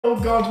Oh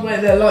god,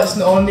 wait, the light's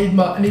not on.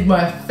 I need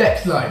my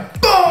effect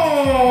light.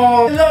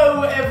 Boom!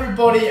 Hello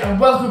everybody and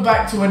welcome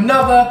back to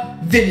another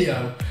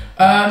video.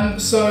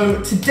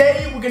 So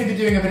today we're going to be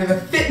doing a bit of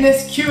a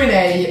fitness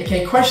Q&A,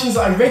 okay, questions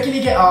that I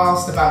regularly get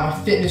asked about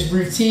my fitness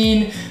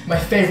routine, my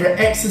favourite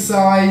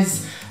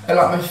exercise, like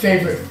my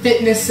favourite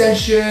fitness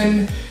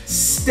session,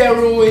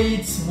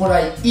 steroids, what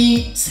I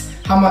eat,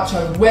 how much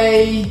I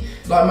weigh,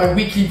 like my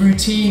weekly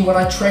routine, when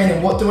I train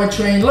and what do I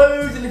train,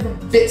 loads of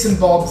different bits and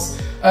bobs.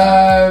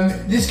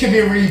 This could be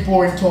a really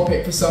boring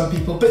topic for some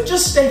people, but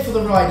just stay for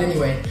the ride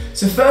anyway.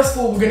 So first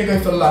of all, we're going to go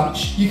for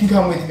lunch. You can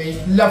come with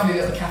me. Lovely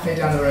little cafe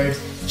down the road.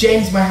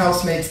 James, my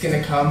housemate's going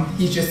to come.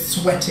 He's just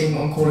sweating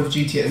on Call of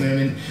Duty at the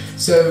moment.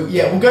 So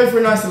yeah, we'll go for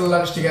a nice little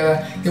lunch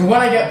together. Then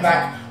when I get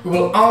back, we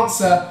will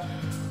answer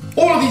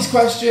all of these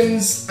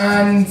questions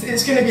and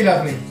it's going to be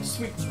lovely.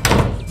 Sweet.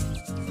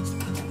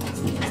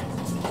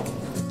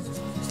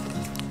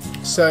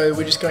 So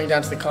we're just going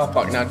down to the car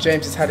park now.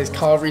 James has had his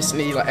car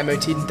recently like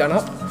MOT'd and done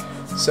up.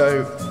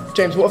 So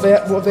James, what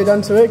have they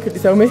done to it? Could you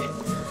tell me?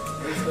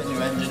 Just put a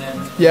new engine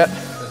in. Yeah.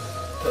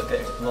 Put a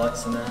bit of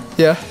lights in there.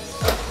 Yeah.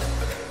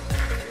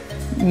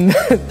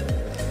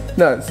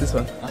 No, it's this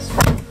one. That's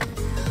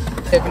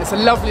right. And it's a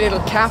lovely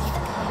little cafe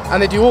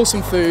and they do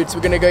awesome food, so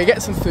we're going to go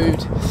get some food.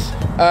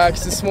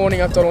 Because this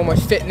morning I've done all my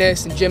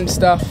fitness and gym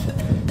stuff,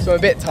 so I'm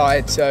a bit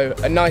tired, so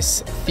a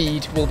nice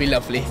feed will be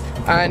lovely.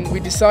 And we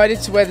decided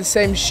to wear the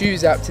same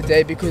shoes out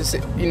today because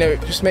it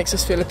just makes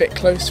us feel a bit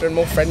closer and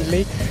more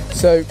friendly.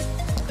 So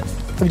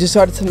we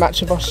decided to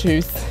match up our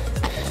shoes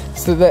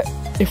so that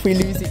if we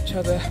lose each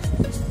other,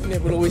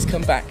 we'll always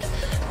come back.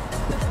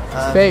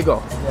 There you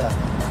go. Yeah.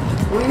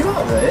 What are you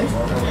at, really?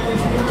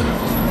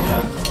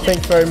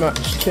 Thanks very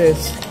much.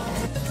 Cheers.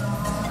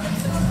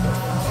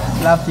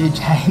 Love you,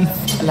 James.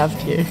 I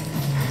love you.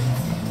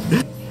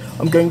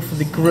 I'm going for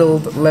the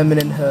grilled lemon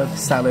and herb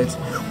salad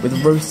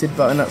with roasted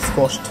butternut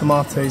squash,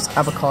 tomatoes,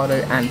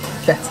 avocado and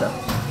feta.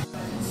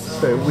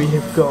 So we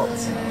have got...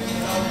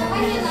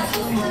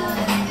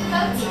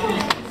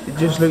 It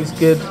just looks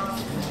good.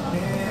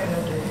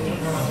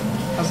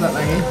 How's that,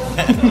 Langy?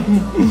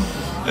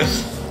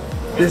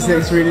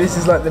 This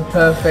is like the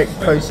perfect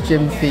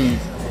post-gym feed.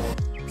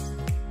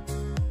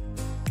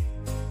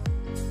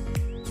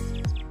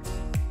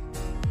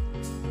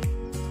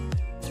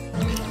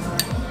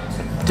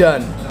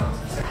 Done.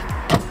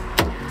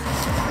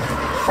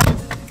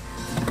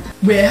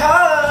 We're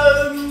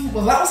home!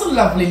 Well, that was a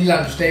lovely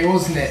lunch day,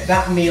 wasn't it?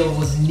 That meal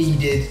was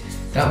needed.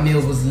 That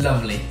meal was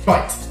lovely.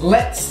 Right,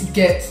 let's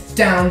get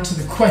down to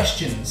the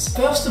questions.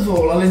 First of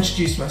all, I'll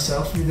introduce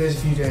myself for those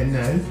of you who don't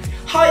know.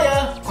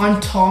 Hiya,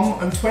 I'm Tom,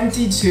 I'm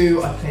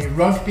 22, I play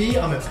rugby,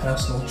 I'm a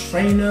personal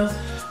trainer,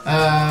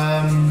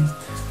 and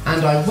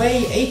I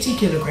weigh 80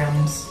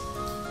 kilograms.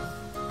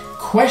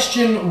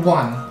 Question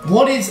 1.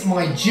 What is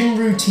my gym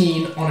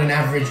routine on an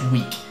average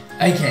week?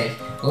 Okay,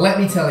 let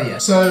me tell you.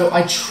 So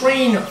I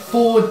train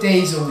 4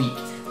 days a week.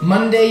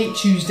 Monday,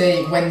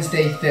 Tuesday,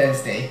 Wednesday,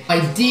 Thursday.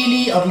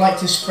 Ideally, I'd like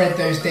to spread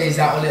those days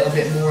out a little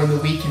bit more in the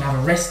week and have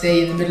a rest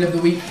day in the middle of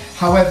the week.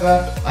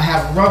 However, I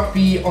have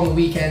rugby on the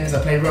weekends,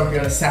 I play rugby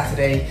on a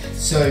Saturday,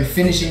 so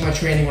finishing my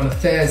training on a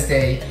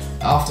Thursday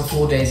after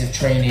 4 days of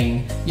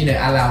training,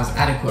 allows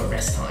adequate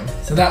rest time.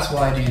 So that's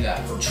why I do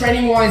that.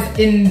 Training wise,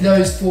 in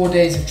those 4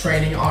 days of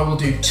training, I will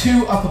do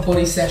 2 upper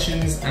body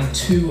sessions and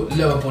 2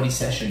 lower body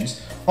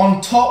sessions.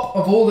 On top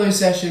of all those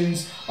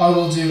sessions, I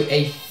will do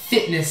a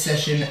fitness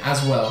session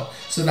as well.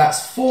 So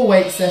that's 4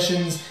 weight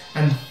sessions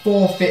and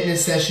 4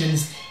 fitness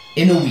sessions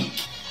in a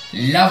week.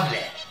 Lovely.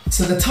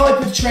 So the type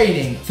of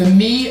training, for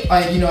me,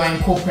 I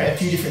incorporate a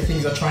few different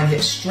things. I try and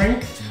hit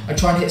strength, I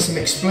try and hit some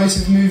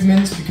explosive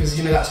movements because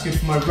that's good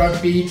for my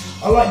rugby.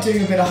 I like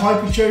doing a bit of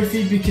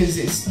hypertrophy because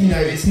it's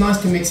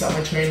nice to mix up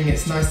my training,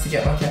 it's nice to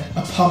get like a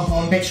pump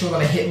on, make sure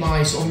that I hit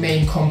my sort of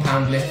main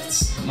compound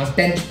lifts, my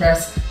bench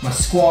press, my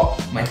squat,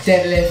 my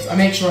deadlift. I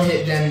make sure I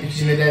hit them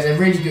because they're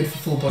really good for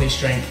full body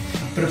strength.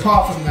 But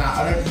apart from that,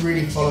 I don't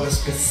really follow a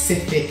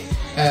specific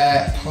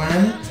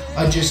plan.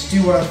 I just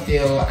do what I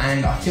feel,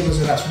 and I feel as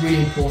though that's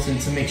really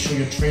important to make sure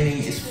your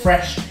training is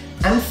fresh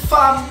and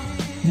fun.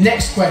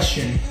 Next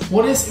question,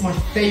 what is my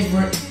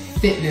favourite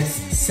fitness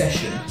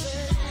session?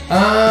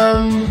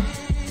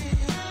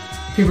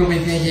 People will be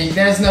thinking,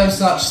 there's no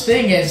such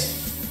thing as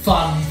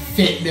fun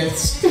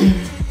fitness.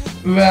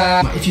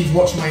 If you've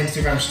watched my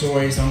Instagram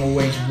stories, I'm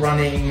always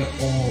running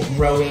or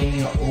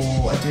rowing,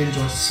 or I do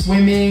enjoy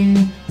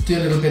swimming, do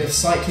a little bit of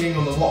cycling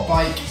on the watt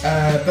bike.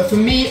 But for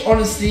me,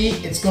 honestly,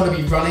 it's got to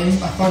be running.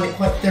 I find it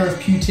quite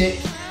therapeutic.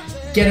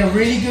 Get a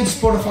really good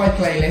Spotify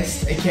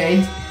playlist,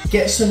 okay?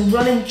 Get some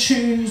running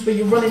tunes where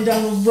you're running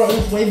down the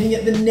road, waving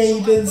at the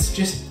neighbours,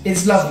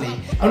 it's lovely.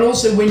 And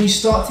also when you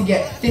start to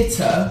get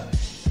fitter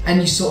and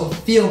you sort of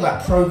feel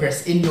that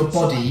progress in your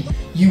body,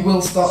 you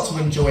will start to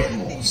enjoy it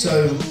more.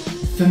 So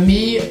for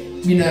me,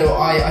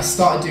 I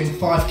started doing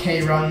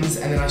 5k runs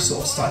and then I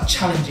sort of started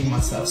challenging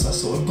myself. So I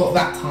sort of got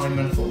that time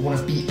and I thought I want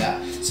to beat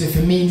that. So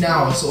for me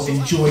now, I sort of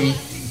enjoy,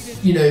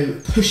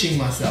 pushing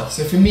myself.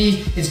 So for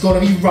me, it's got to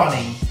be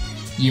running.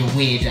 You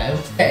weirdo.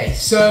 Okay,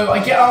 so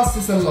I get asked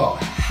this a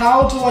lot.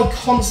 How do I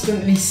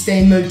constantly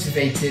stay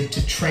motivated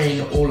to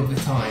train all of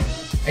the time?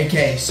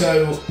 Okay,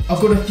 so I've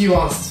got a few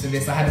answers for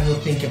this. I had a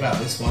little think about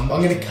this one, but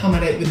I'm going to come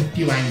at it with a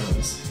few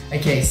angles.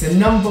 Okay, so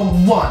number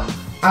one,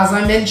 as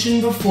I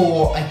mentioned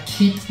before, I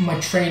keep my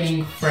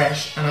training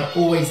fresh and I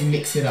always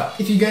mix it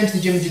up. If you go into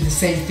the gym and do the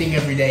same thing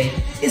every day,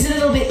 it's a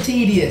little bit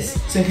tedious.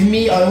 So for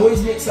me, I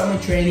always mix up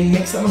my training,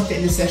 mix up my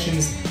fitness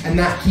sessions, and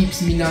that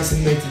keeps me nice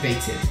and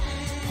motivated.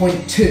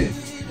 Point two,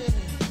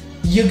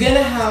 you're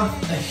gonna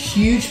have a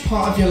huge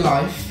part of your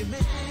life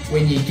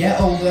when you get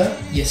older,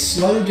 you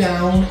slow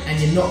down and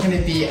you're not going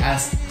to be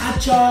as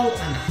agile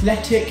and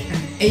athletic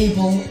and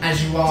able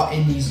as you are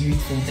in these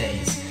youthful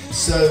days.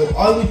 So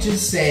I would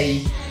just say,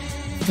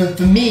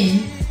 for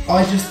me,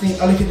 I just think,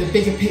 I look at the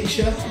bigger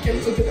picture, I get a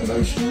little bit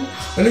emotional.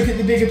 I look at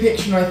the bigger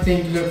picture and I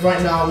think, look,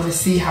 right now I want to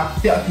see how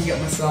fit I can get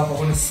myself, I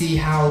want to see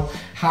how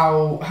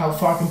far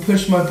I can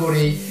push my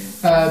body,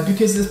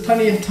 because there's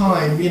plenty of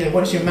time, you know,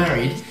 once you're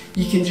married,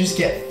 you can just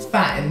get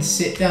fat and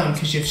sit down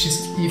because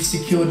you've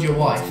secured your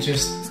wife.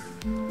 Just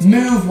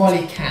move while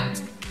you can.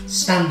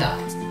 Stand up.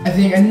 I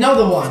think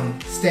another one,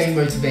 staying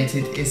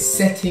motivated, is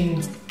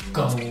setting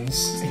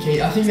goals.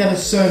 Okay, I think that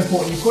is so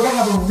important. You've got to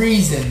have a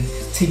reason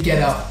to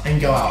get up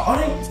and go out.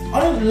 I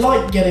don't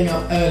like getting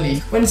up early.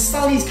 When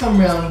Sally's come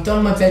round,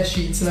 done my bed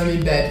sheets and I'm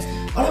in bed,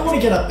 I don't want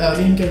to get up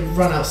early and go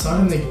run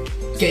outside in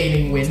the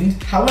gaining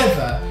wind.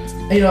 However,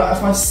 you know,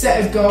 if I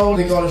set a goal,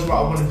 the goal is right,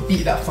 I want to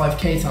beat that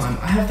 5k time,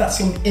 I have that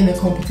sort of inner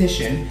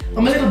competition.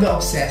 I'm a little bit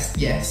obsessed,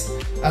 yes,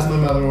 as my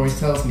mother always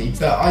tells me,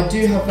 but I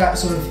do have that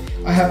sort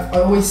of, I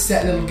always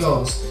set little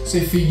goals.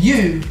 So for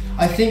you,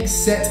 I think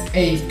set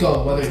a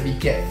goal, whether it be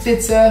get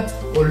fitter,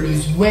 or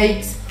lose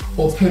weight,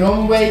 or put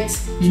on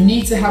weight. You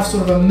need to have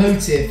sort of a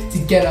motive to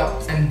get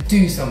up and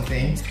do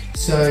something.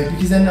 So,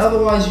 because then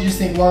otherwise you just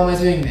think, why am I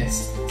doing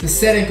this? So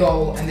set a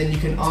goal and then you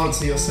can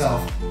answer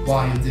yourself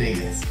why you're doing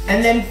this.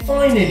 And then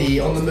finally,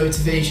 on the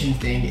motivation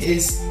thing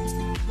is,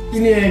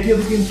 you know,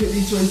 people can put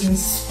these sort of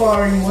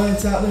inspiring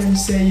words out there and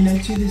say, you know,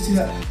 do this, do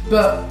that,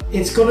 but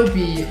it's got to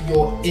be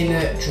your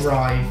inner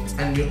drive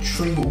and your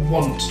true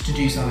want to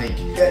do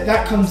something.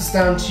 That comes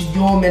down to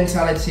your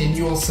mentality and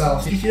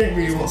yourself. If you don't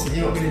really want something,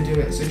 you're not going to do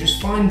it, so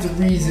just find the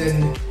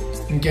reason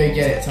and go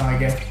get it,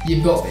 Tiger.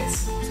 You've got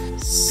this.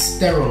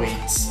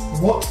 Steroids.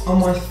 What are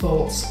my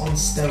thoughts on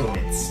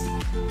steroids?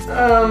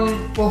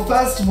 Well,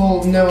 first of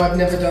all, no, I've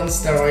never done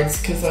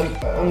steroids because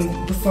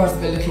I'm the size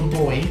of a little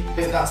boy.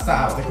 That's that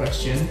out of the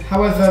question.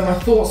 However, my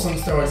thoughts on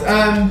steroids,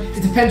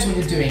 it depends what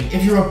you're doing.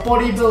 If you're a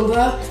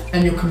bodybuilder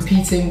and you're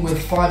competing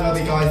with 5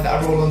 other guys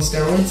that are all on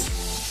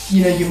steroids,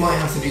 you know, you might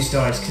have to do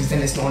steroids because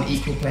then it's not an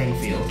equal playing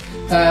field.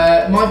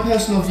 My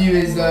personal view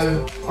is,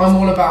 though, I'm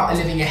all about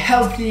living a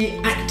healthy,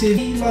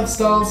 active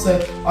lifestyle, so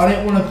I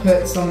don't want to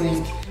put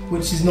something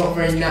which is not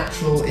very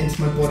natural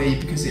into my body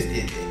because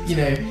you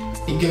know,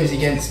 it goes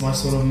against my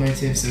sort of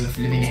motives of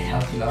living a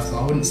healthy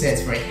lifestyle. I wouldn't say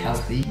it's very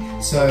healthy.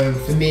 So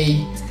for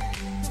me,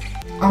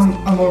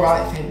 I'm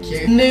alright, thank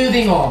you.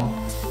 Moving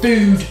on,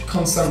 food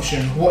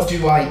consumption. What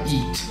do I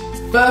eat?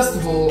 First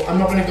of all, I'm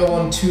not going to go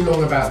on too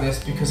long about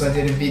this because I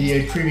did a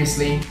video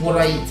previously, what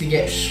I eat to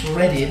get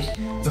shredded,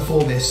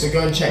 before this. So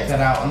go and check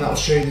that out and that will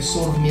show you the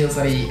sort of meals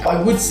that I eat. What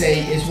I would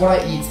say is what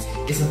I eat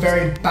is a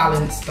very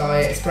balanced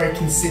diet, it's very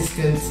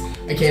consistent.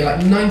 Okay, like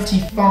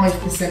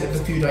 95% of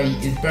the food I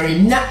eat is very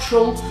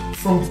natural,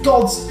 from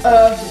God's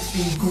earth, it's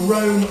been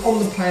grown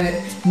on the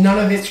planet, none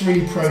of it's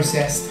really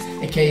processed.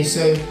 Okay,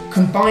 so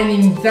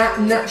combining that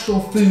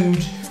natural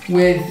food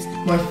with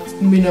my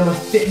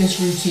fitness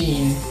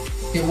routine,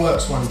 it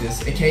works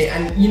wonders, okay?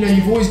 And you know,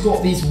 you've always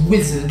got these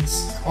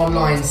wizards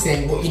online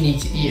saying what you need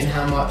to eat and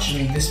how much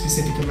and this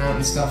specific amount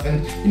and stuff,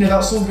 and you know,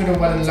 that's all good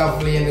and well and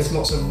lovely and there's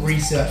lots of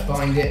research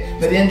behind it,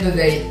 but at the end of the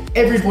day,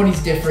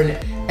 everybody's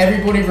different,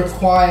 everybody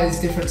requires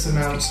different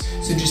amounts,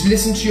 so just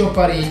listen to your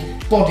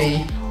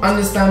body,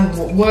 understand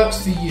what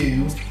works for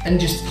you and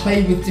just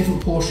play with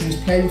different portions,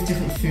 play with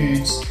different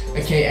foods,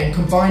 okay, and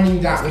combining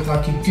that with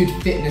like a good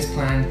fitness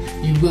plan,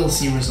 you will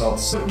see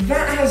results. So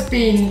that has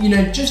been, you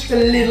know, just a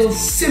little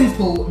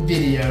simple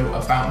video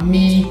about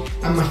me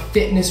and my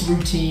fitness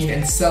routine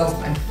and self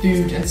and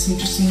food and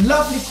just some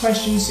lovely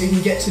questions so you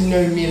can get to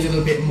know me a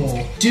little bit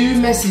more. Do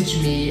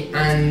message me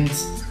and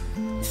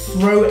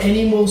throw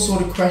any more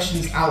sort of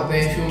questions out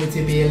there if you want me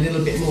to be a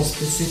little bit more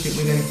specific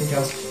with anything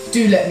else.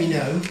 Do let me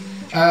know.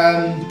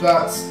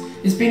 But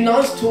it's been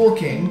nice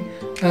talking,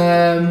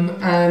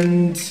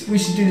 and we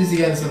should do this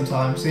again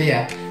sometime. So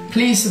yeah,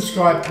 please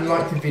subscribe and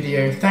like the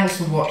video. Thanks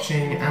for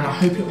watching, and I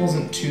hope it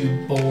wasn't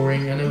too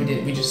boring. I know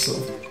we just sort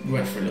of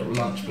went for a little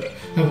lunch, but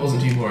I hope it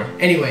wasn't too boring.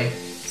 Anyway,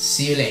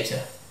 see you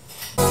later.